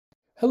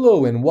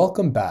Hello and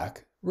welcome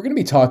back. We're going to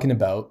be talking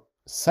about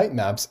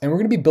sitemaps and we're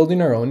going to be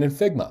building our own in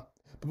Figma.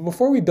 But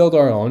before we build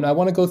our own, I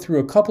want to go through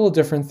a couple of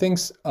different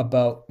things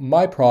about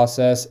my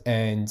process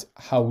and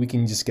how we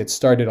can just get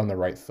started on the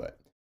right foot.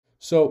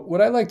 So what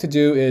I like to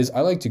do is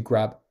I like to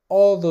grab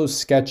all those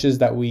sketches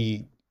that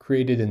we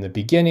created in the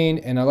beginning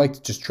and I like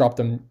to just drop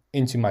them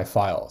into my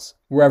files,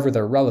 wherever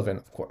they're relevant,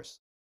 of course.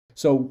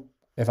 So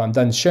if I'm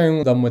done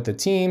sharing them with the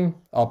team,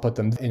 I'll put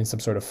them in some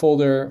sort of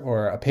folder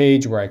or a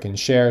page where I can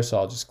share. So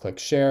I'll just click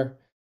share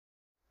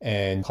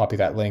and copy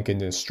that link and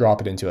just drop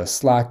it into a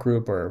Slack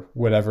group or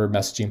whatever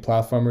messaging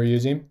platform we're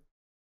using.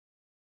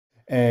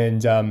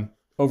 And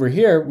over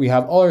here, we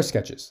have all our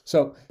sketches.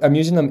 So I'm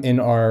using them in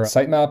our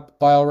sitemap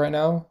file right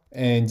now,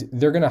 and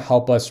they're going to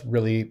help us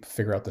really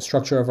figure out the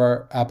structure of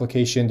our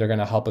application. They're going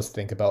to help us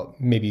think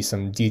about maybe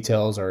some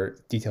details or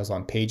details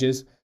on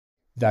pages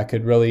that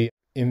could really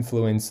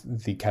influence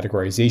the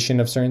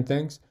categorization of certain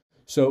things.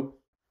 So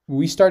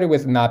we started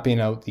with mapping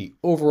out the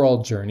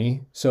overall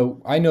journey.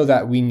 So I know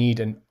that we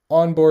need an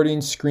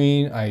onboarding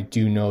screen. I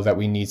do know that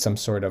we need some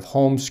sort of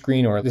home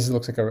screen, or this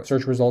looks like a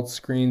search results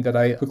screen that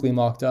I quickly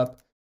mocked up.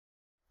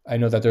 I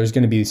know that there's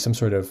going to be some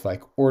sort of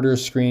like order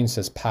screen,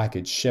 says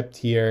package shipped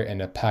here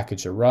and a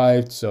package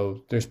arrived.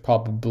 So there's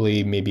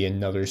probably maybe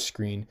another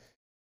screen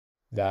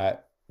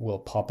that will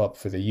pop up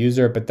for the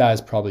user, but that is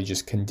probably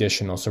just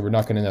conditional. So we're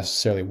not going to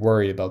necessarily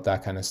worry about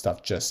that kind of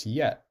stuff just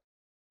yet.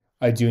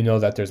 I do know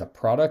that there's a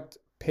product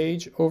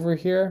page over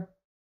here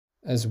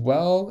as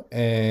well,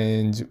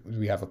 and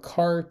we have a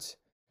cart.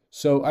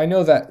 So I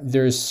know that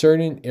there's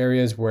certain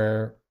areas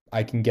where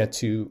I can get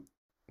to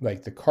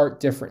like the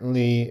cart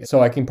differently. So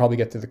I can probably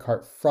get to the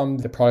cart from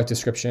the product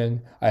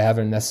description. I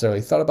haven't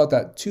necessarily thought about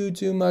that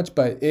too much,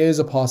 but it is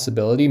a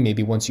possibility.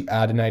 Maybe once you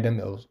add an item,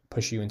 it'll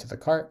push you into the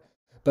cart.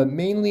 But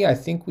mainly, I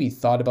think we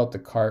thought about the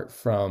cart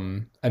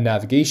from a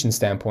navigation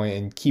standpoint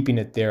and keeping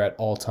it there at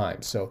all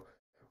times. So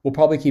we'll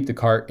probably keep the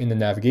cart in the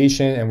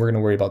navigation, and we're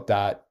going to worry about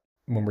that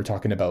when we're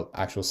talking about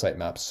actual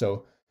sitemaps.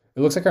 So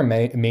it looks like our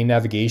main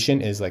navigation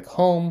is like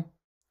home,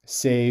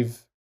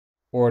 save,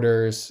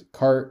 orders,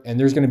 cart, and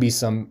there's going to be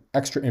some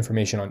extra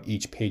information on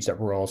each page that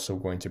we're also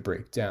going to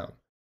break down.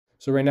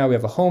 So right now we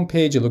have a home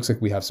page. It looks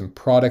like we have some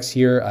products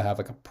here. I have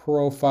like a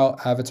profile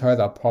avatar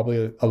that'll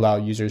probably allow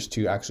users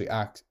to actually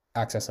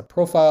access a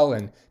profile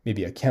and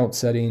maybe account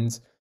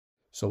settings.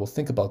 So we'll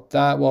think about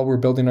that while we're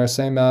building our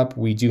sitemap.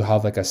 We do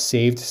have like a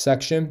saved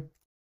section.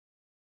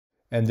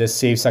 And this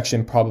save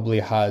section probably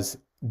has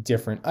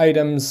different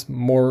items,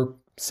 more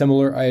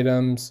similar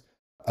items,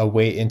 a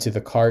way into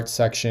the cart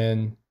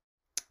section.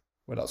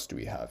 What else do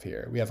we have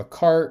here? We have a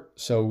cart.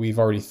 So we've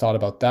already thought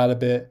about that a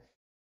bit.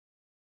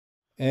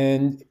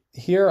 And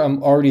here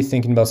I'm already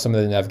thinking about some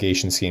of the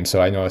navigation schemes.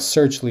 So I know a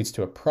search leads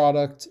to a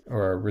product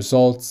or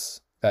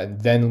results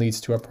that then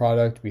leads to a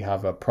product. We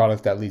have a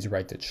product that leads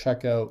right to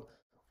checkout.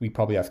 We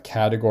probably have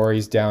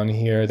categories down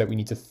here that we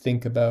need to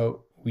think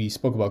about. We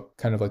spoke about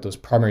kind of like those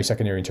primary,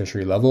 secondary, and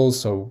tertiary levels.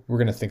 So we're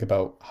going to think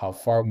about how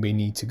far we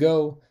need to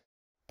go.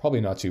 Probably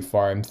not too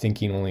far. I'm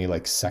thinking only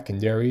like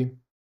secondary.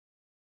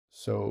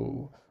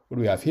 So what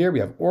do we have here? We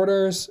have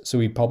orders. So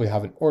we probably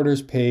have an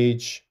orders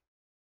page.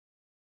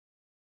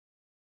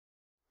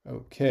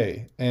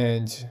 Okay.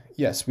 And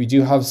yes, we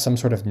do have some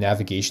sort of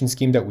navigation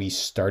scheme that we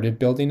started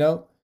building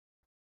out.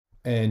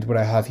 And what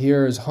I have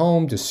here is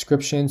home,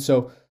 description.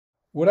 So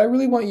what I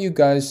really want you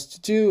guys to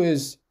do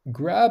is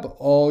grab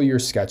all your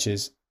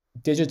sketches,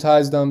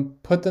 digitize them,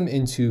 put them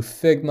into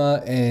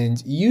Figma,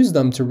 and use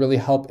them to really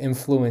help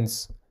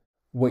influence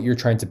what you're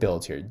trying to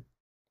build here.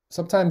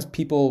 Sometimes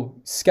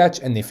people sketch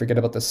and they forget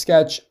about the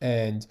sketch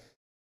and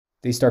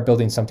they start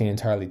building something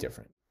entirely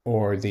different,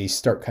 or they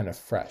start kind of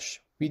fresh.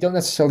 We don't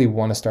necessarily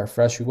want to start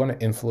fresh. We want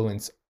to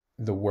influence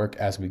the work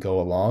as we go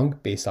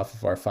along based off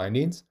of our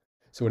findings.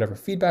 So whatever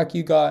feedback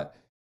you got,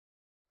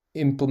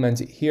 implement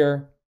it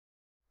here.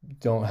 You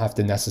don't have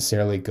to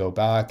necessarily go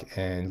back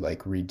and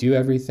like redo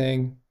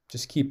everything.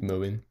 Just keep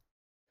moving.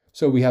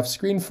 So we have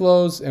screen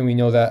flows, and we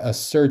know that a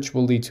search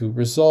will lead to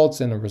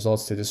results and a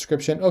results to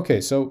description. Okay,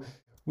 so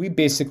we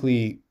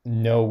basically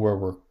know where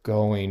we're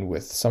going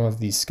with some of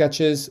these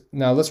sketches.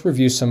 Now let's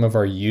review some of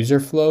our user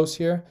flows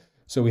here.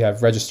 So we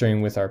have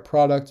registering with our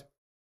product.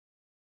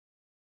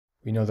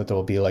 We know that there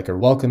will be like a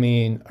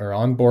welcoming or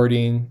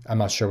onboarding. I'm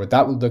not sure what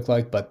that would look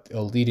like, but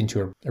it'll lead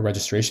into a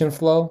registration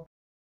flow,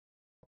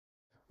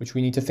 which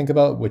we need to think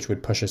about, which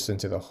would push us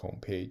into the home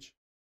page.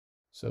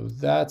 So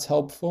that's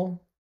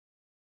helpful.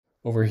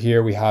 Over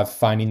here, we have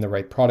finding the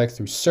right product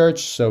through search.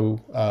 So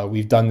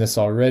we've done this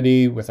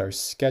already with our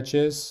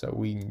sketches.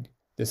 So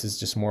this is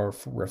just more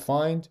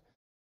refined.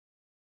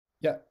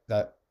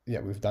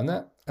 We've done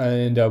that.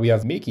 And we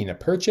have making a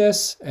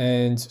purchase.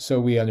 And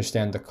so we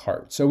understand the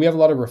cart. So we have a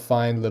lot of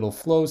refined little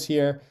flows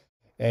here.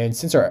 And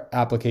since our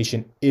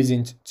application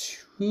isn't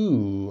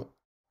too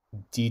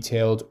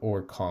detailed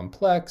or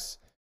complex,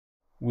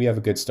 we have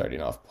a good starting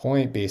off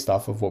point based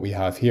off of what we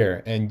have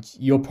here. And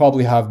you'll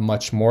probably have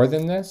much more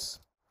than this.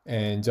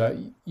 And,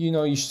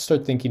 you should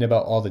start thinking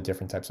about all the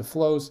different types of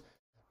flows.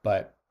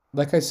 But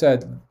like I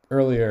said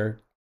earlier,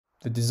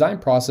 the design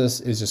process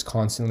is just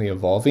constantly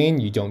evolving.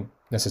 You don't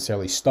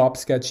necessarily stop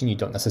sketching. You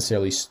don't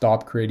necessarily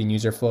stop creating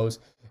user flows.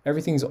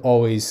 Everything's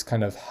always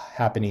kind of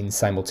happening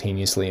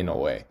simultaneously in a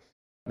way,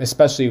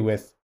 especially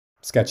with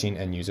sketching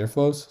and user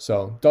flows.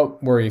 So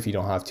don't worry if you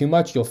don't have too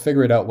much. You'll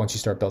figure it out once you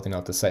start building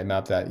out the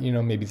sitemap that,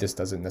 maybe this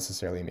doesn't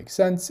necessarily make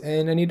sense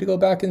and I need to go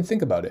back and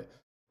think about it.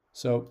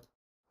 So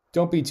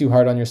don't be too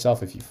hard on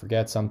yourself if you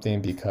forget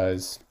something,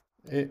 because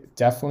it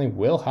definitely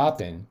will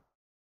happen,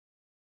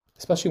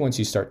 especially once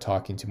you start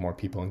talking to more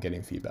people and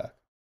getting feedback.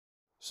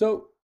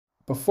 So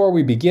before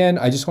we begin,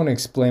 I just want to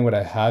explain what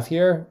I have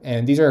here.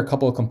 And these are a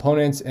couple of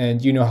components,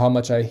 and you know how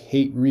much I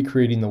hate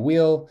recreating the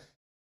wheel.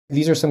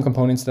 These are some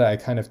components that I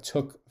kind of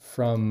took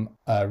from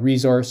a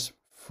resource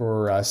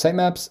for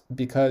sitemaps,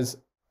 because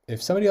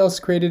if somebody else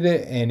created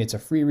it and it's a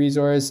free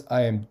resource,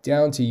 I am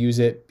down to use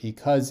it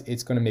because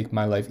it's going to make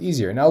my life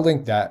easier. And I'll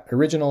link that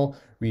original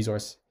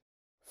resource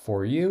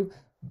for you,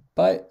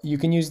 but you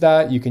can use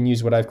that. You can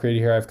use what I've created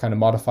here. I've kind of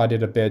modified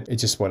it a bit.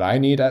 It's just what I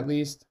need, at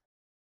least.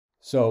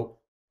 So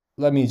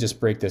let me just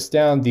break this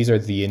down. These are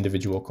the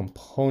individual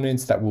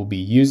components that we'll be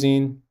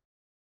using.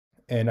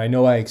 And I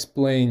know I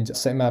explained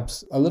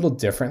sitemaps a little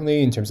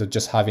differently in terms of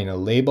just having a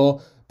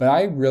label, but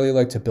I really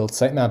like to build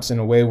sitemaps in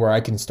a way where I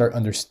can start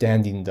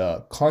understanding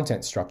the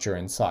content structure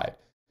inside.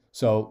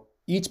 So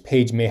each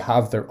page may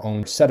have their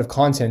own set of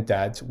content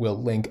that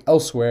will link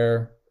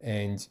elsewhere,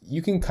 and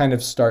you can kind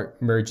of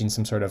start merging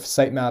some sort of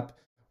sitemap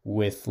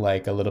with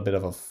like a little bit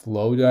of a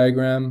flow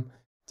diagram.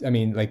 I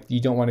mean, like,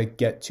 you don't want to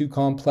get too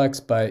complex,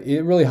 but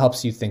it really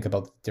helps you think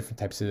about different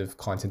types of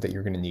content that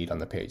you're going to need on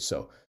the page.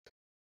 So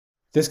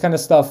this kind of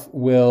stuff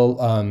will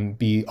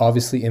be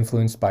obviously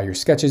influenced by your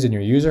sketches and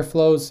your user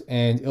flows,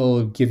 and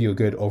it'll give you a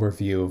good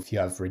overview if you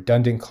have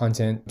redundant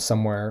content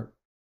somewhere,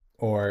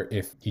 or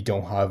if you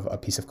don't have a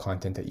piece of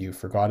content that you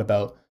forgot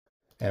about,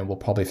 and we'll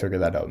probably figure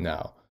that out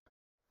now.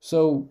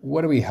 So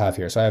what do we have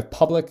here? So I have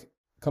public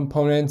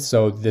components.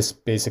 So this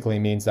basically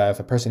means that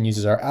if a person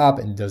uses our app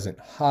and doesn't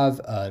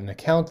have an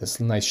account, this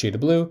nice shade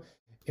of blue,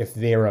 if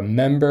they're a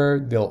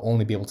member, they'll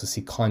only be able to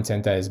see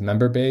content that is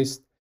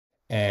member-based.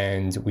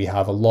 And we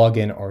have a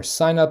login or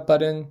sign up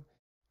button,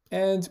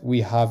 and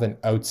we have an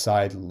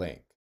outside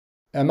link.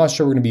 I'm not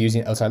sure we're going to be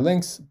using outside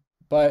links,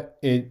 but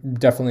it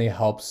definitely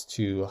helps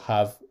to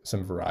have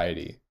some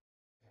variety.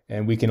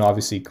 And we can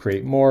obviously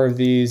create more of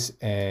these.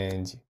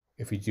 And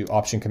if we do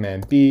Option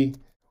Command B,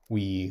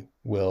 we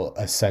will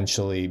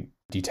essentially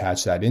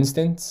detach that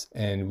instance,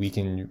 and we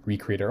can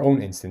recreate our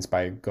own instance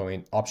by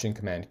going Option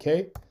Command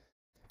K,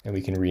 and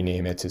we can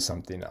rename it to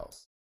something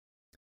else.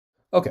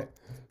 Okay,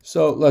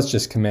 so let's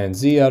just Command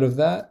Z out of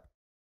that.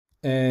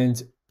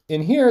 And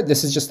in here,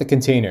 this is just the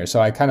container.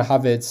 So I kind of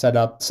have it set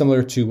up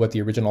similar to what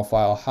the original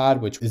file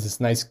had, which is this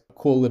nice,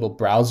 cool little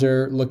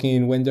browser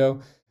looking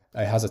window.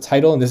 It has a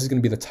title, and this is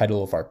going to be the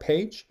title of our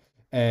page.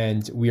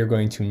 And we are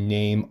going to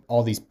name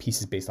all these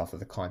pieces based off of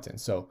the content.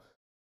 So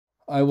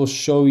I will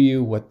show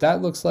you what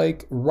that looks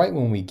like right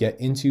when we get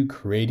into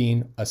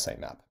creating a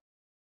sitemap.